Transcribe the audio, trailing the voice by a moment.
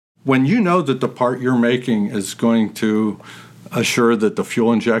When you know that the part you're making is going to assure that the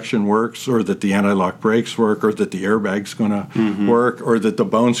fuel injection works, or that the anti-lock brakes work, or that the airbag's going to work, or that the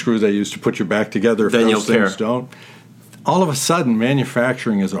bone screw they use to put you back together, if then those things care. don't, all of a sudden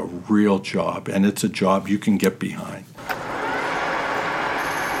manufacturing is a real job, and it's a job you can get behind.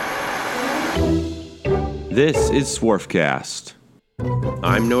 This is Swarfcast.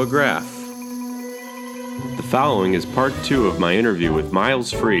 I'm Noah Graff. The following is part 2 of my interview with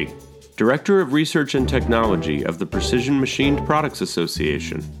Miles Free, Director of Research and Technology of the Precision Machined Products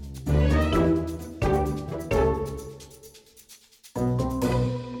Association.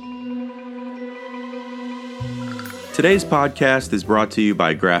 Today's podcast is brought to you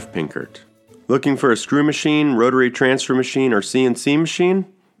by Graf Pinkert. Looking for a screw machine, rotary transfer machine, or CNC machine?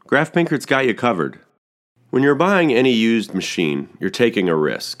 Graf Pinkert's got you covered. When you're buying any used machine, you're taking a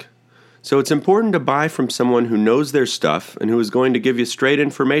risk. So it's important to buy from someone who knows their stuff and who is going to give you straight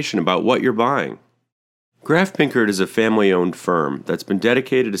information about what you're buying. Graf Pinkert is a family-owned firm that's been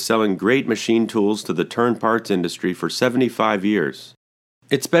dedicated to selling great machine tools to the turn parts industry for 75 years.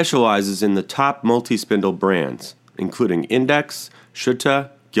 It specializes in the top multi-spindle brands, including Index,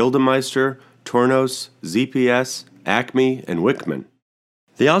 Schutte, Gildemeister, Tornos, ZPS, Acme, and Wickman.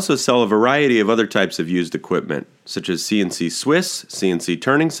 They also sell a variety of other types of used equipment, such as CNC Swiss, CNC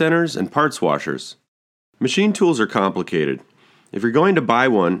turning centers, and parts washers. Machine tools are complicated. If you're going to buy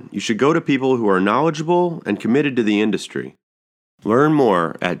one, you should go to people who are knowledgeable and committed to the industry. Learn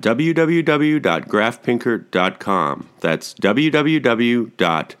more at www.grafpinkert.com. That's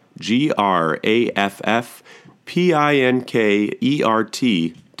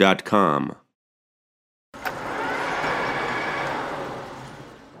www.grafpinkert.com.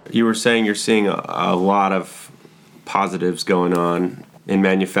 You were saying you're seeing a lot of positives going on in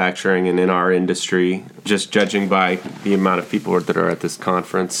manufacturing and in our industry, just judging by the amount of people that are at this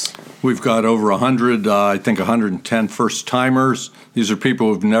conference. We've got over 100, I think 110 first-timers. These are people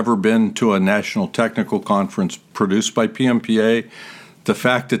who've never been to a national technical conference produced by PMPA. The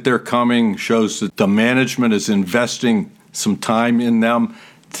fact that they're coming shows that the management is investing some time in them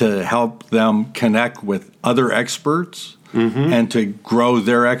to help them connect with other experts. And to grow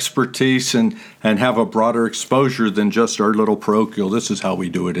their expertise and have a broader exposure than just our little parochial, this is how we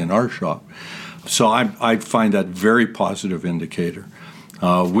do it in our shop. So I find that very positive indicator.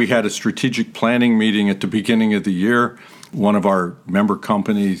 We had a strategic planning meeting at the beginning of the year. One of our member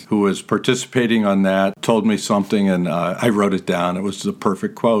companies who was participating on that told me something, and I wrote it down. It was the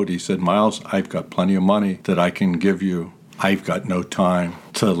perfect quote. He said, "Miles, I've got plenty of money that I can give you. I've got no time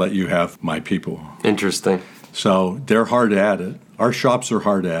to let you have my people." Interesting. So they're hard at it. Our shops are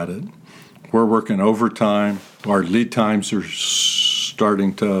hard at it. We're working overtime. Our lead times are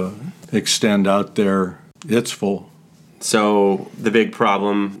starting to extend out there. It's full. So the big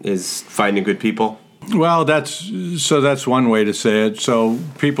problem is finding good people? Well, that's one way to say it. So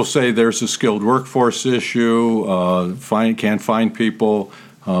people say there's a skilled workforce issue, can't find people.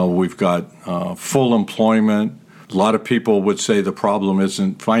 We've got full employment. A lot of people would say the problem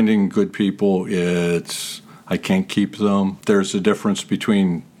isn't finding good people, it's I can't keep them. There's a difference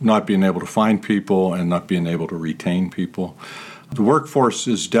between not being able to find people and not being able to retain people. The workforce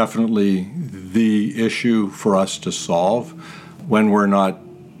is definitely the issue for us to solve when we're not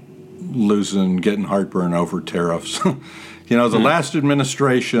getting heartburn over tariffs. The last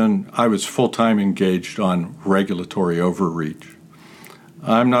administration, I was full-time engaged on regulatory overreach.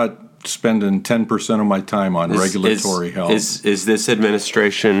 I'm not spending 10% of my time on regulatory help. Is this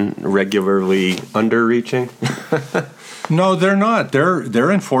administration regularly underreaching? No, they're not.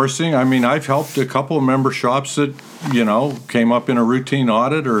 They're enforcing. I mean, I've helped a couple of member shops that, came up in a routine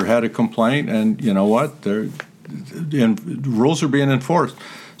audit or had a complaint, and you know what? Rules are being enforced.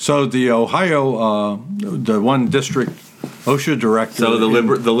 So the Ohio, the one district OSHA director. So the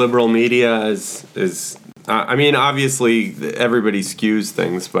liberal media is. Obviously, everybody skews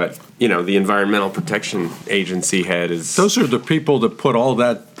things, but, the Environmental Protection Agency head is... Those are the people that put all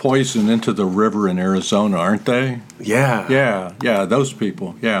that poison into the river in Arizona, aren't they? Yeah. Yeah, those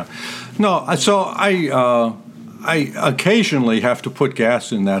people, yeah. No, so I occasionally have to put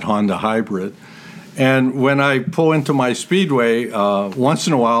gas in that Honda Hybrid, and when I pull into my Speedway, once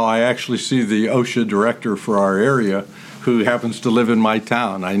in a while I actually see the OSHA director for our area, who happens to live in my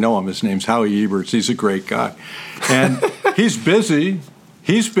town. I know him. His name's Howie Eberts. He's a great guy. And he's busy.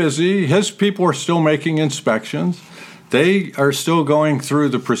 His people are still making inspections. They are still going through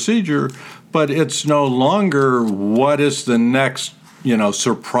the procedure, but it's no longer what is the next,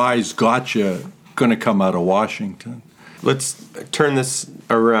 surprise gotcha going to come out of Washington. Let's turn this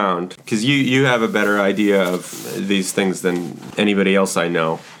around, because you have a better idea of these things than anybody else I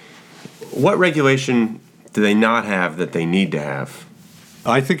know. What regulation do they not have that they need to have?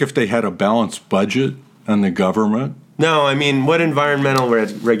 I think if they had a balanced budget and the government. No, I mean, what environmental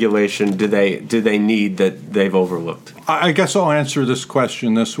regulation do they need that they've overlooked? I guess I'll answer this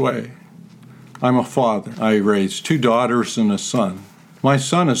question this way. I'm a father. I raised 2 daughters and a son. My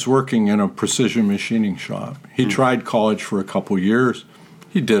son is working in a precision machining shop. He tried college for a couple years.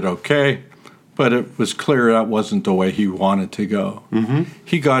 He did okay, but it was clear that wasn't the way he wanted to go.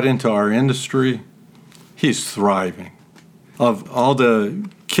 He got into our industry. He's thriving. Of all the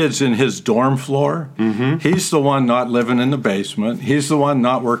kids in his dorm floor, he's the one not living in the basement. He's the one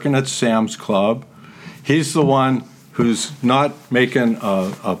not working at Sam's Club. He's the one who's not making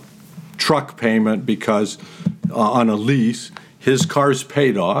a truck payment because on a lease. His car's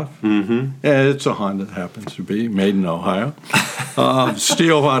paid off. And it's a Honda, it happens to be, made in Ohio.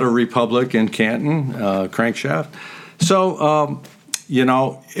 Steel out of Republic in Canton, crankshaft. So,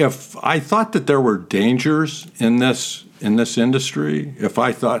 if I thought that there were dangers in this industry, if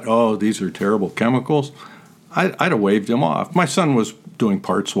I thought, oh, these are terrible chemicals, I'd have waved them off. My son was doing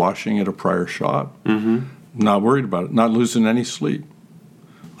parts washing at a prior shop. Not worried about it, not losing any sleep.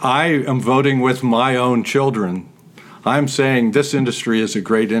 I am voting with my own children. I'm saying this industry is a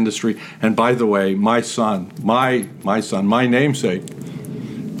great industry. And by the way, my son, my namesake,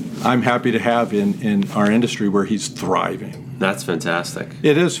 I'm happy to have in our industry where he's thriving. That's fantastic.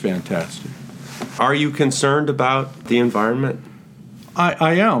 It is fantastic. Are you concerned about the environment?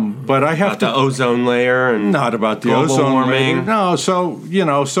 I am, but I have about the ozone layer and not about the global ozone warming. layer. No,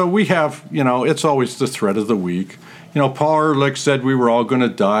 so we have, it's always the threat of the week. Paul Ehrlich said we were all going to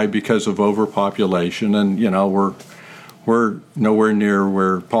die because of overpopulation, and we're nowhere near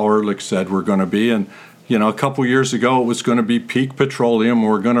where Paul Ehrlich said we're going to be. And a couple years ago it was going to be peak petroleum.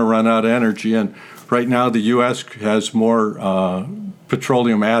 We're going to run out of energy, and right now the U.S. has more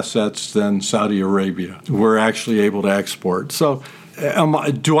petroleum assets than Saudi Arabia. We're actually able to export. So,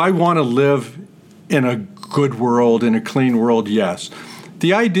 do I want to live in a good world, in a clean world? Yes.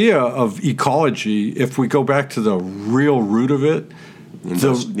 The idea of ecology, if we go back to the real root of it,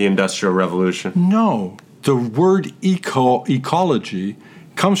 the Industrial Revolution. No. The word ecology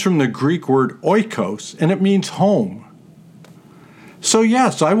comes from the Greek word oikos, and it means home. So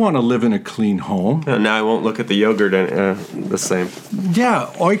yes, I want to live in a clean home. Now I won't look at the yogurt the same.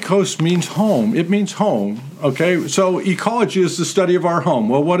 Yeah, oikos means home. It means home, okay? So ecology is the study of our home.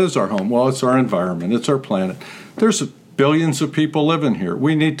 Well, what is our home? Well, it's our environment. It's our planet. There's billions of people living here.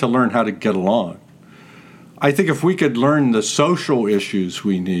 We need to learn how to get along. I think if we could learn the social issues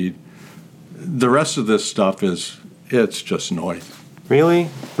we need, the rest of this stuff it's just noise. Really?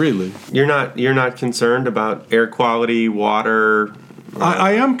 Really. You're not concerned about air quality, water?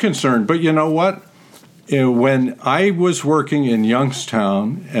 I am concerned, but you know what? When I was working in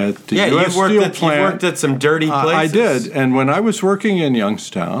Youngstown at the U.S. Steel plant, you worked at some dirty places. I did, and when I was working in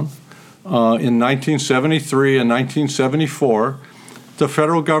Youngstown in 1973 and 1974, the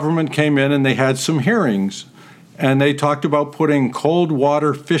federal government came in and they had some hearings, and they talked about putting cold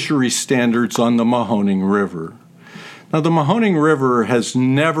water fishery standards on the Mahoning River. Now, the Mahoning River has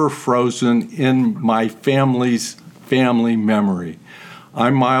never frozen in my family's family memory.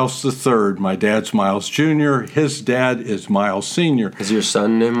 I'm Miles III. My dad's Miles Jr. His dad is Miles Sr. Is your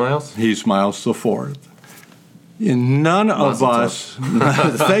son named Miles? He's Miles IV. None of us,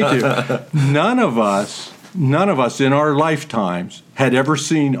 thank you, none of us in our lifetimes had ever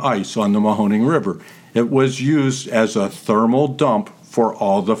seen ice on the Mahoning River. It was used as a thermal dump for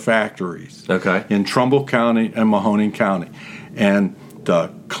all the factories in Trumbull County and Mahoning County. And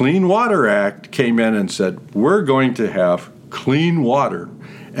the Clean Water Act came in and said, we're going to have clean water,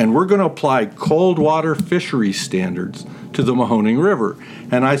 and we're going to apply cold water fishery standards to the Mahoning River.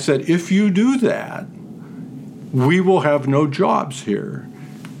 And I said, if you do that, we will have no jobs here.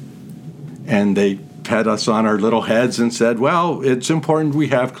 And they pat us on our little heads and said, well, it's important we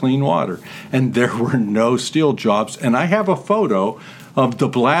have clean water. And there were no steel jobs. And I have a photo of the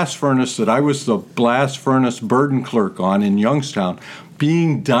blast furnace that I was the blast furnace burden clerk on in Youngstown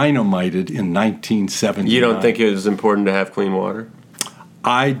being dynamited in 1979. You don't think it was important to have clean water?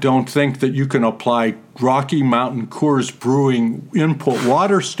 I don't think that you can apply Rocky Mountain Coors Brewing input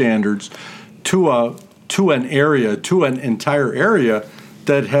water standards to an entire area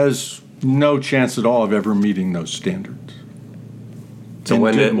that has no chance at all of ever meeting those standards. So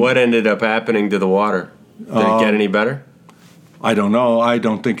what ended up happening to the water? Did it get any better? I don't know. I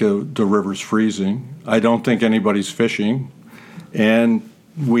don't think the river's freezing. I don't think anybody's fishing. And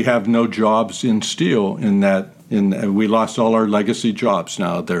we have no jobs in steel in that. We lost all our legacy jobs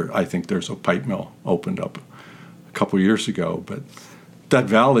now. I think there's a pipe mill opened up a couple years ago, but that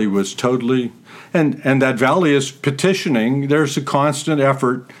valley was totally, and that valley is petitioning. There's a constant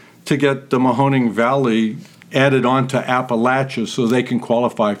effort to get the Mahoning Valley added on to Appalachia so they can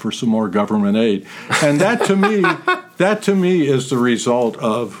qualify for some more government aid. And that to me is the result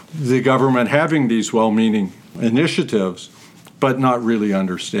of the government having these well-meaning initiatives, but not really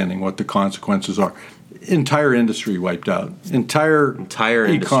understanding what the consequences are. Entire industry wiped out. Entire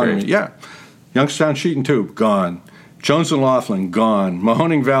economy. Industry. Yeah. Youngstown Sheet and Tube, gone. Jones and Laughlin, gone.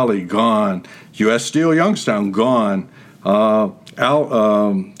 Mahoning Valley, gone. U.S. Steel Youngstown, gone. So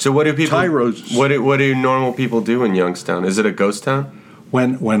what do people? Tyros. What do normal people do in Youngstown? Is it a ghost town?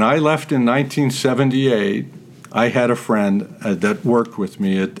 When I left in 1978, I had a friend that worked with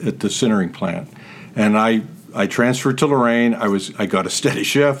me at the sintering plant, and I transferred to Lorain. I got a steady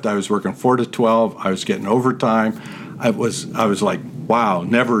shift. I was working 4 to 12. I was getting overtime. I was like, wow,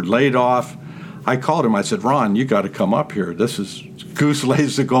 never laid off. I called him. I said, Ron, you got to come up here. This is Goose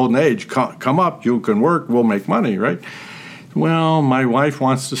lays the golden age. Come up. You can work. We'll make money, right? Well, my wife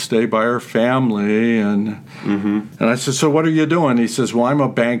wants to stay by her family, and I said, so what are you doing? He says, well, I'm a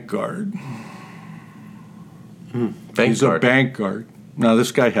bank guard. He's a bank guard. Now,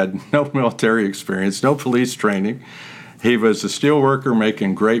 this guy had no military experience, no police training. He was a steel worker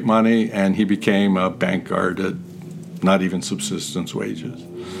making great money, and he became a bank guard at not even subsistence wages.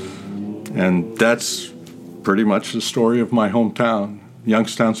 And that's pretty much the story of my hometown.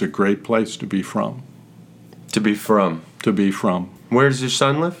 Youngstown's a great place to be from. To be from. Where does your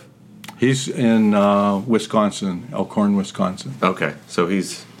son live? He's in Wisconsin, Elkhorn, Wisconsin. Okay, so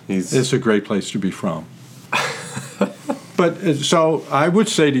he's. It's a great place to be from. But so I would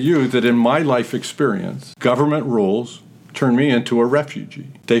say to you that in my life experience, government rules turned me into a refugee.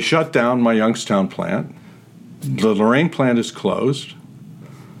 They shut down my Youngstown plant. The Lorain plant is closed.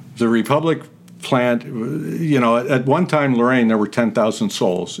 The Republic plant, at one time, Lorain, there were 10,000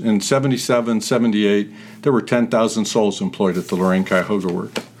 souls. In 77, 78, there were 10,000 souls employed at the Lorain Cuyahoga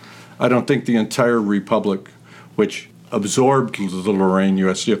Works. I don't think the entire Republic, which absorbed the Lorain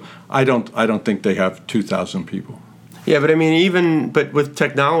U.S. Steel, I don't think they have 2,000 people. Yeah, but I mean, but with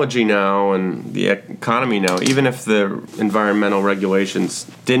technology now and the economy now, even if the environmental regulations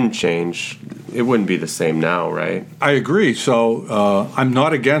didn't change, it wouldn't be the same now, right? I agree. So I'm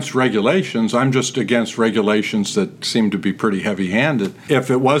not against regulations. I'm just against regulations that seem to be pretty heavy-handed.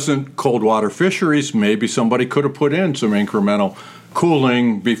 If it wasn't cold water fisheries, maybe somebody could have put in some incremental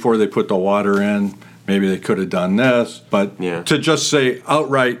cooling before they put the water in. Maybe they could have done this. But to just say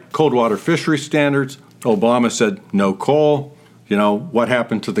outright cold water fishery standards, Obama said no coal. What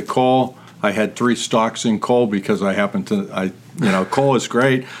happened to the coal? I had 3 stocks in coal because coal is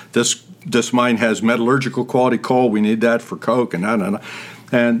great. This mine has metallurgical quality coal. We need that for coke and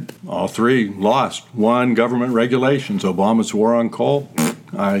all 3 lost. 1, government regulations. Obama's war on coal.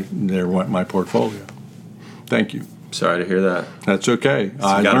 There went my portfolio. Thank you. Sorry to hear that. That's okay. So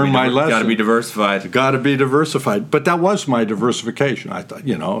I learned my lesson. Got to be diversified. Got to be diversified. But that was my diversification. I thought,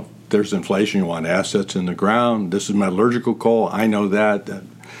 there's inflation, you want assets in the ground. This is metallurgical coal. I know that. The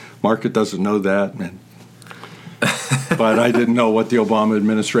market doesn't know that. But I didn't know what the Obama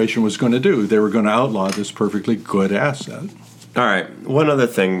administration was going to do. They were going to outlaw this perfectly good asset. All right. One other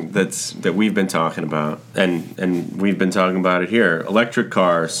thing that we've been talking about, and we've been talking about it here, electric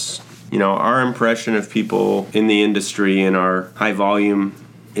cars. Our impression of people in the industry, in our high-volume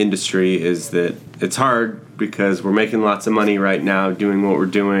industry, is that it's hard because we're making lots of money right now doing what we're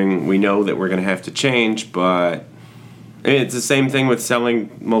doing. We know that we're going to have to change, but it's the same thing with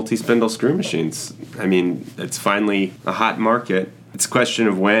selling multi-spindle screw machines. I mean, it's finally a hot market. It's a question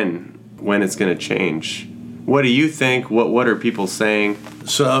of when it's going to change. What do you think? What are people saying?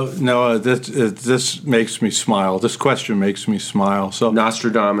 So, Noah, this makes me smile. This question makes me smile. So,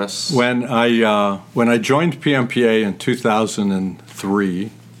 Nostradamus. When I joined PMPA in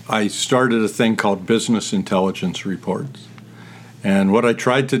 2003, I started a thing called Business Intelligence Reports. And what I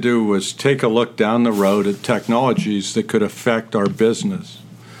tried to do was take a look down the road at technologies that could affect our business,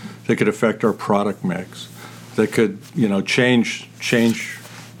 that could affect our product mix, that could,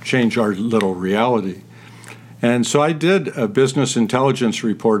 change our little reality. And so I did a business intelligence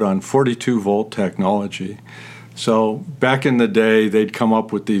report on 42-volt technology. So back in the day, they'd come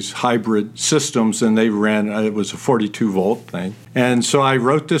up with these hybrid systems, and it was a 42-volt thing. And so I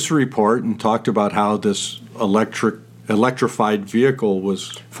wrote this report and talked about how this electrified vehicle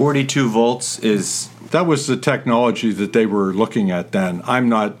was... 42 volts is... That was the technology that they were looking at then. I'm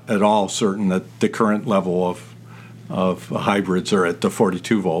not at all certain that the current level of hybrids are at the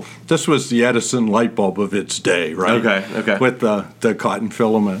 42 volt. This was the Edison light bulb of its day, right? Okay. With the cotton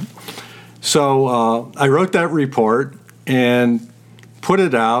filament. So I wrote that report, and put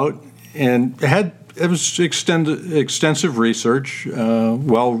it out, and it was extensive research,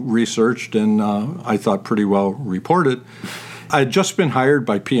 well researched, and I thought pretty well reported. I had just been hired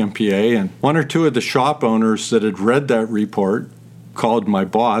by PMPA, and one or two of the shop owners that had read that report called my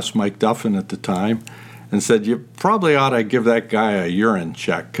boss, Mike Duffin at the time, and said, you probably ought to give that guy a urine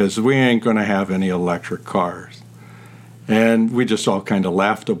check because we ain't going to have any electric cars. And we just all kind of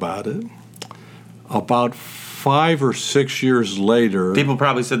laughed about it. About 5 or 6 years later... People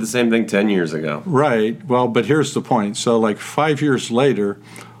probably said the same thing 10 years ago. Right. Well, but here's the point. So like 5 years later,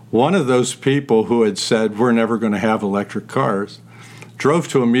 one of those people who had said we're never going to have electric cars drove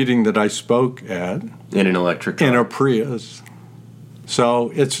to a meeting that I spoke at. In an electric car. In a Prius. So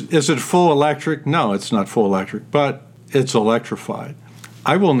is it full electric? No, it's not full electric, but it's electrified.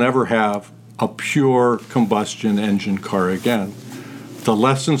 I will never have a pure combustion engine car again. The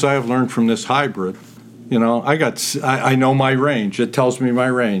lessons I have learned from this hybrid, I know my range. It tells me my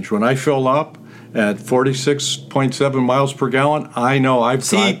range. When I fill up at 46.7 miles per gallon, I know I've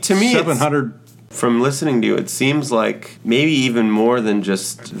got to me 700. From listening to you, it seems like maybe even more than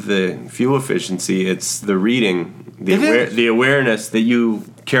just the fuel efficiency, it's the reading, the awareness that you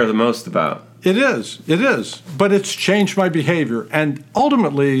care the most about. It is. But it's changed my behavior. And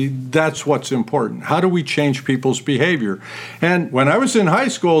ultimately, that's what's important. How do we change people's behavior? And when I was in high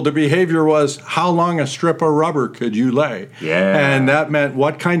school, the behavior was how long a strip of rubber could you lay? Yeah. And that meant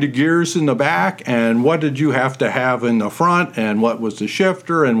what kind of gears in the back and what did you have to have in the front and what was the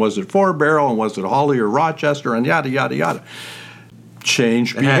shifter and was it 4-barrel and was it Holley or Rochester and yada, yada, yada.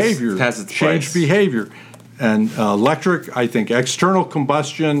 Change behavior. It has its Change place. behavior. And electric, I think external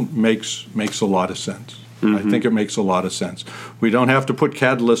combustion makes a lot of sense. Mm-hmm. I think it makes a lot of sense. We don't have to put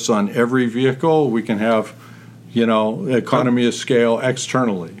catalysts on every vehicle. We can have, economy of scale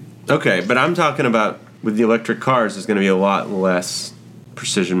externally. Okay, but I'm talking about with the electric cars, there's going to be a lot less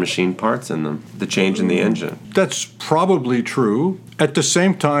precision machine parts in them, the change in the engine. That's probably true. At the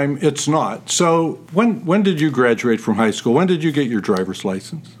same time, it's not. So when did you graduate from high school? When did you get your driver's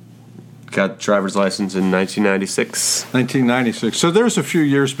license? Got driver's license in 1996. 1996. So there's a few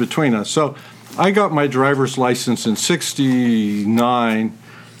years between us. So I got my driver's license in 69,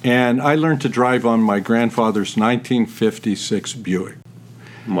 and I learned to drive on my grandfather's 1956 Buick.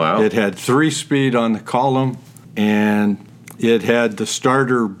 Wow. It had 3-speed on the column, and it had the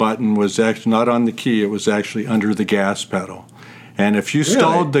starter button was actually not on the key. It was actually under the gas pedal. And if you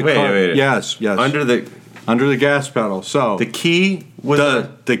stalled the car... Wait. Yes. Under the gas pedal. So the key was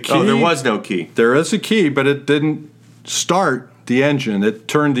the key. Oh, there was no key. There is a key, but it didn't start the engine. It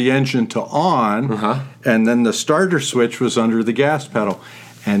turned the engine to on, and then the starter switch was under the gas pedal.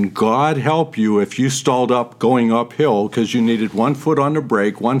 And God help you if you stalled up going uphill because you needed 1 foot on the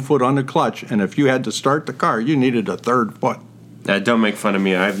brake, 1 foot on the clutch, and if you had to start the car, you needed a 3rd foot. Don't make fun of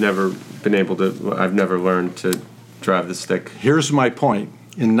me. I've never learned to drive the stick. Here's my point.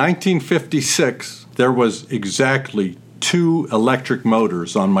 In 1956, there was exactly 2 electric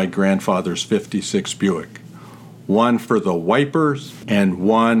motors on my grandfather's 56 Buick. One for the wipers and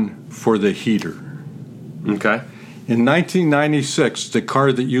one for the heater. Okay. In 1996, the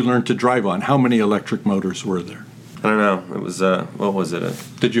car that you learned to drive on, how many electric motors were there? I don't know. It was, what was it?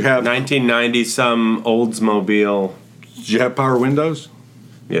 Did you have... 1990 some Oldsmobile. Did you have power windows?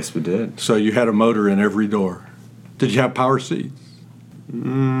 Yes, we did. So you had a motor in every door. Did you have power seats?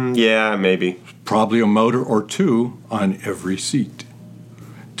 Yeah, maybe. Probably a motor or 2 on every seat.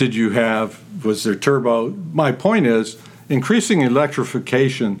 Did you have, was there turbo? My point is, increasing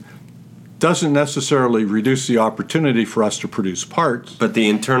electrification doesn't necessarily reduce the opportunity for us to produce parts. But the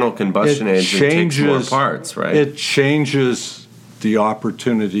internal combustion engine takes more parts, right? It changes the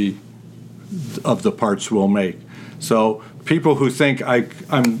opportunity of the parts we'll make. So people who think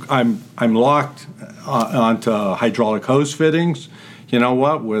I'm locked onto hydraulic hose fittings, you know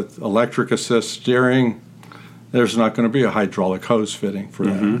what? With electric assist steering, there's not going to be a hydraulic hose fitting for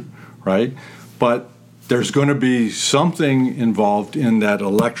that, right? But there's going to be something involved in that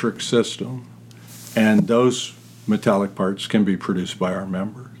electric system, and those metallic parts can be produced by our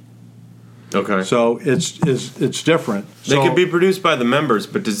members. Okay. So it's different. They could be produced by the members,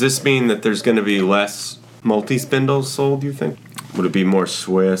 but does this mean that there's going to be less multi-spindles sold, you think? Would it be more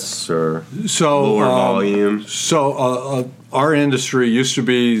Swiss or lower volume? Our industry used to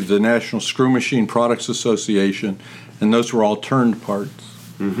be the National Screw Machine Products Association, and those were all turned parts.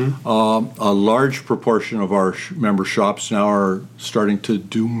 A large proportion of our member shops now are starting to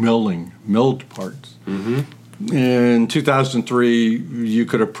do milled parts. In 2003, you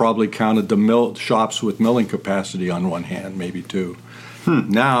could have probably counted the shops with milling capacity on one hand, maybe 2.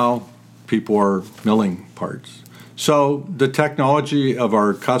 Now, people are milling parts. So the technology of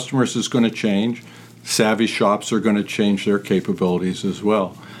our customers is going to change. Savvy shops are going to change their capabilities as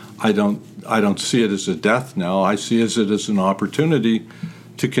well. I don't see it as a death now. I see it as an opportunity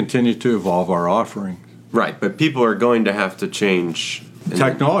to continue to evolve our offering. Right, but people are going to have to change.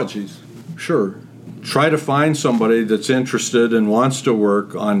 Technologies, sure. Try to find somebody that's interested and wants to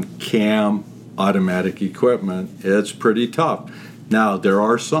work on CAM automatic equipment. It's pretty tough. Now, there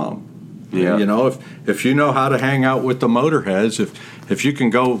are some. Yeah. You know, if you know how to hang out with the motorheads, if you can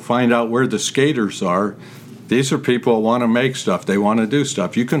go find out where the skaters are, these are people who want to make stuff. They want to do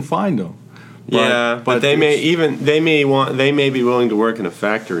stuff. You can find them. But they may be willing to work in a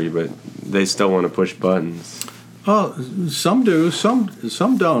factory, but they still want to push buttons. Oh, some do,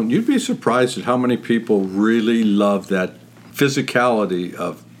 some don't. You'd be surprised at how many people really love that physicality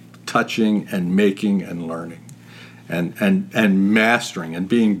of touching and making and learning and mastering and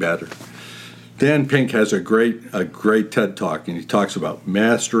being better. Dan Pink has a great TED Talk, and he talks about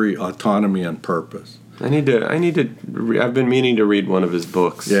mastery, autonomy, and purpose. I need to. I've been meaning to read one of his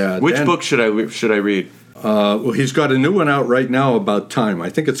books. Yeah. Which book should I read? Well, he's got a new one out right now about time.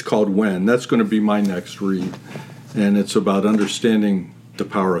 I think it's called When. That's going to be my next read, and it's about understanding the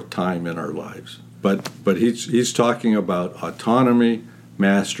power of time in our lives. But he's talking about autonomy,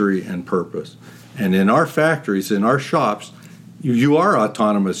 mastery, and purpose. And in our factories, in our shops, you are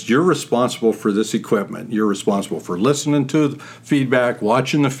autonomous. You're responsible for this equipment. You're responsible for listening to the feedback,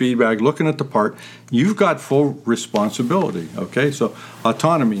 watching the feedback, looking at the part. You've got full responsibility, okay? So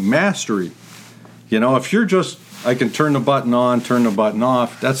autonomy, mastery. You know, if you're just, I can turn the button on, turn the button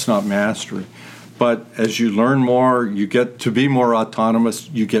off, that's not mastery. But as you learn more, you get to be more autonomous,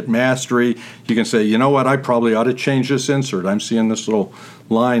 you get mastery. You can say, you know what, I probably ought to change this insert. I'm seeing this little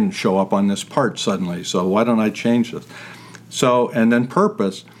line show up on this part suddenly, so why don't I change this? So, and then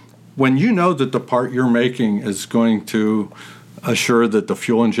purpose. When you know that the part you're making is going to assure that the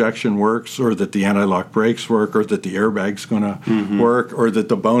fuel injection works, or that the anti-lock brakes work, or that the airbag's going to work, or that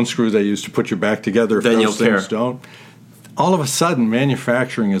the bone screw they use to put you back together if those things don't, all of a sudden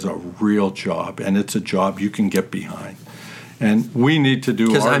manufacturing is a real job, and it's a job you can get behind. And we need to do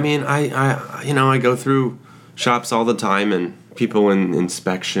because I go through shops all the time, and people in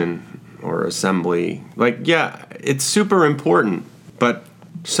inspection or assembly, it's super important, but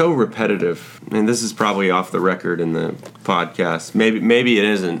so repetitive. And this is probably off the record in the podcast. Maybe it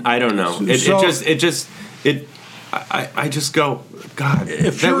isn't. I don't know. I just go, God,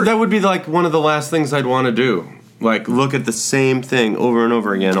 that would be like one of the last things I'd want to do. Like, look at the same thing over and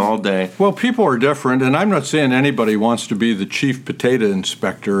over again all day. Well, people are different, and I'm not saying anybody wants to be the chief potato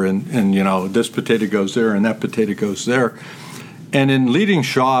inspector and you know, this potato goes there and that potato goes there. And in leading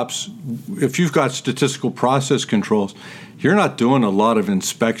shops, if you've got statistical process controls, you're not doing a lot of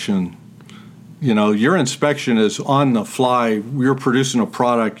inspection. You know, your inspection is on the fly. You're producing a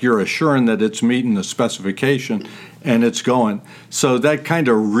product. You're assuring that it's meeting the specification, and it's going. So that kind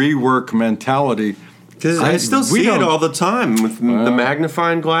of rework mentality. I still see it all the time with the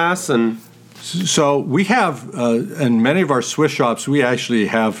magnifying glass. And so we have, in many of our Swiss shops, we actually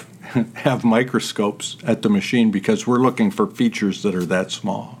have microscopes at the machine because we're looking for features that are that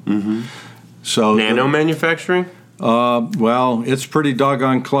small. Mm-hmm. So nano manufacturing? Well, it's pretty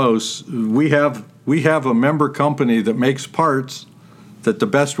doggone close. We have a member company that makes parts that the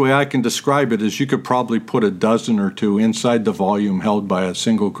best way I can describe it is you could probably put a dozen or two inside the volume held by a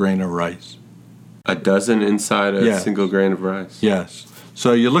single grain of rice. A dozen inside a single grain of rice? Yes.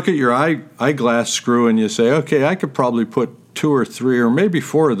 So you look at your eyeglass screw and you say, okay, I could probably put 2 or 3 or maybe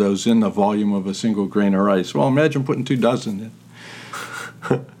 4 of those in the volume of a single grain of rice. Well, imagine putting 2 dozen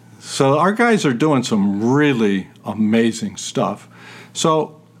in. So our guys are doing some really amazing stuff.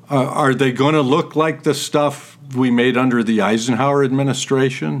 So are they going to look like the stuff we made under the Eisenhower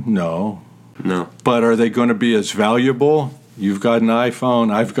administration? No. But are they going to be as valuable? You've got an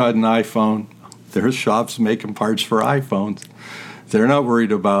iPhone. I've got an iPhone. There's shops making parts for iPhones. They're not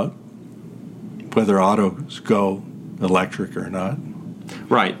worried about whether autos go electric or not.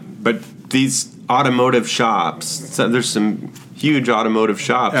 Right, but these automotive shops, so there's some huge automotive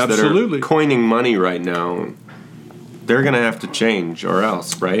shops that are coining money right now. They're going to have to change or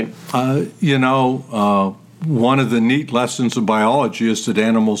else, right? One of the neat lessons of biology is that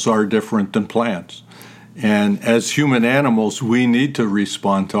animals are different than plants. And as human animals, we need to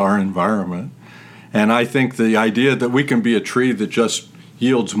respond to our environment. And I think the idea that we can be a tree that just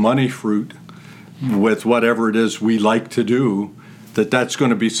yields money fruit with whatever it is we like to do, that's going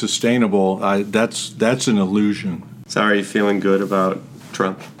to be sustainable, that's an illusion. So are you feeling good about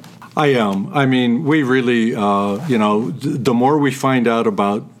Trump? I am. I mean, we really, the more we find out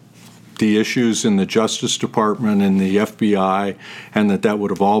about the issues in the Justice Department and the FBI, and that would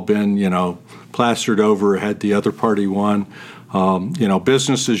have all been, plastered over had the other party won.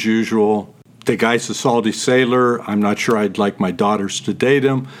 Business as usual. The guy's a salty sailor. I'm not sure I'd like my daughters to date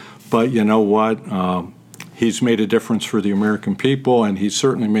him, but you know what? He's made a difference for the American people, and he's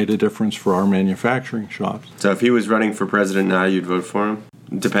certainly made a difference for our manufacturing shops. So if he was running for president now, you'd vote for him?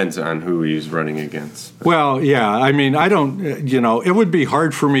 Depends on who he's running against. Well, yeah. I mean, I don't, it would be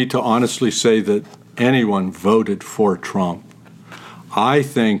hard for me to honestly say that anyone voted for Trump. I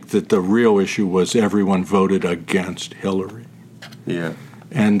think that the real issue was everyone voted against Hillary. Yeah.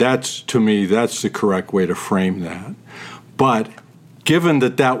 And to me, that's the correct way to frame that. But given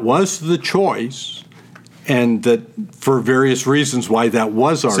that was the choice, and that for various reasons why that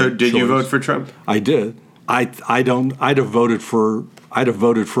was our choice. So did you vote for Trump? I did. I'd have voted for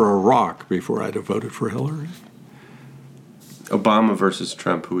Iraq before I'd have voted for Hillary. Obama versus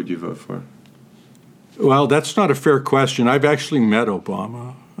Trump, who would you vote for? Well, that's not a fair question. I've actually met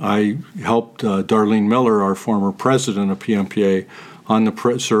Obama. I helped Darlene Miller, our former president of PMPA,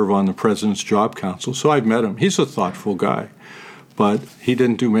 serve on the President's Job Council. So I've met him. He's a thoughtful guy, but he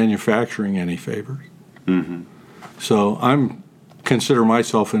didn't do manufacturing any favors. Mm-hmm. So consider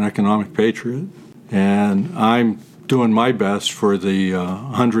myself an economic patriot, and I'm doing my best for the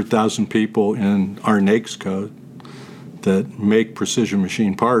 100,000 people in our NAICS code that make precision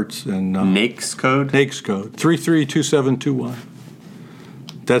machine parts. And NAICS code? NAICS code, 332721.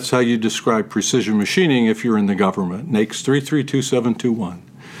 That's how you describe precision machining if you're in the government. NAICS 332721.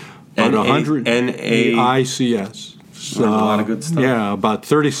 NAICS. So, a lot of good stuff. Yeah, about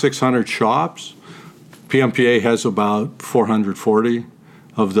 3,600 shops. PMPA has about 440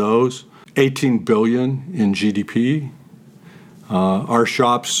 of those. 18 billion in GDP. Our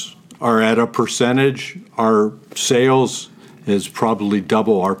shops are at a percentage. Our sales is probably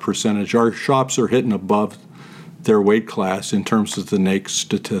double our percentage. Our shops are hitting above their weight class in terms of the NAICS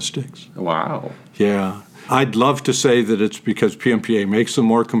statistics. Wow. Yeah. I'd love to say that it's because PMPA makes them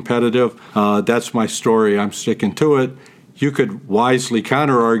more competitive. That's my story. I'm sticking to it. You could wisely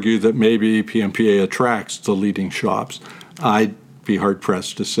counter-argue that maybe PMPA attracts the leading shops. I'd be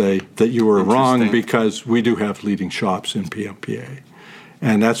hard-pressed to say that you were wrong, because we do have leading shops in PMPA.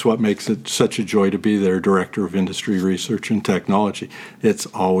 And that's what makes it such a joy to be their Director of Industry Research and Technology. It's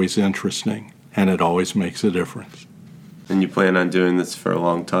always interesting, and it always makes a difference. And you plan on doing this for a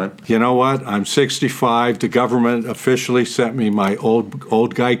long time? You know what? I'm 65. The government officially sent me my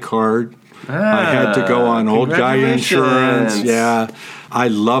old guy card. I had to go on old guy insurance. Yeah. I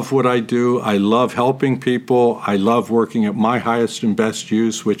love what I do. I love helping people. I love working at my highest and best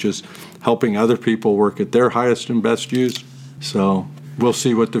use, which is helping other people work at their highest and best use. So we'll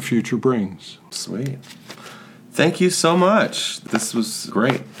see what the future brings. Sweet. Thank you so much. This was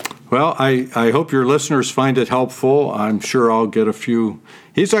great. Well, I hope your listeners find it helpful. I'm sure I'll get a few,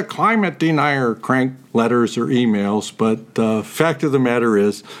 he's a climate denier, crank letters or emails. But the fact of the matter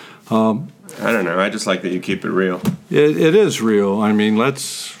is, I don't know. I just like that you keep it real. It is real. I mean,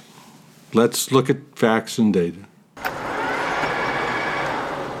 let's look at facts and data.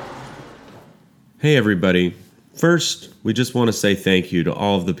 Hey, everybody. First, we just want to say thank you to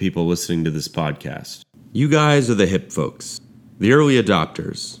all of the people listening to this podcast. You guys are the hip folks, the early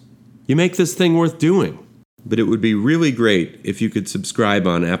adopters. You make this thing worth doing. But it would be really great if you could subscribe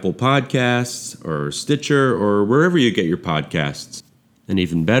on Apple Podcasts or Stitcher or wherever you get your podcasts. And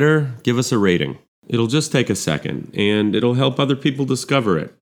even better, give us a rating. It'll just take a second, and it'll help other people discover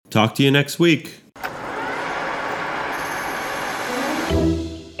it. Talk to you next week.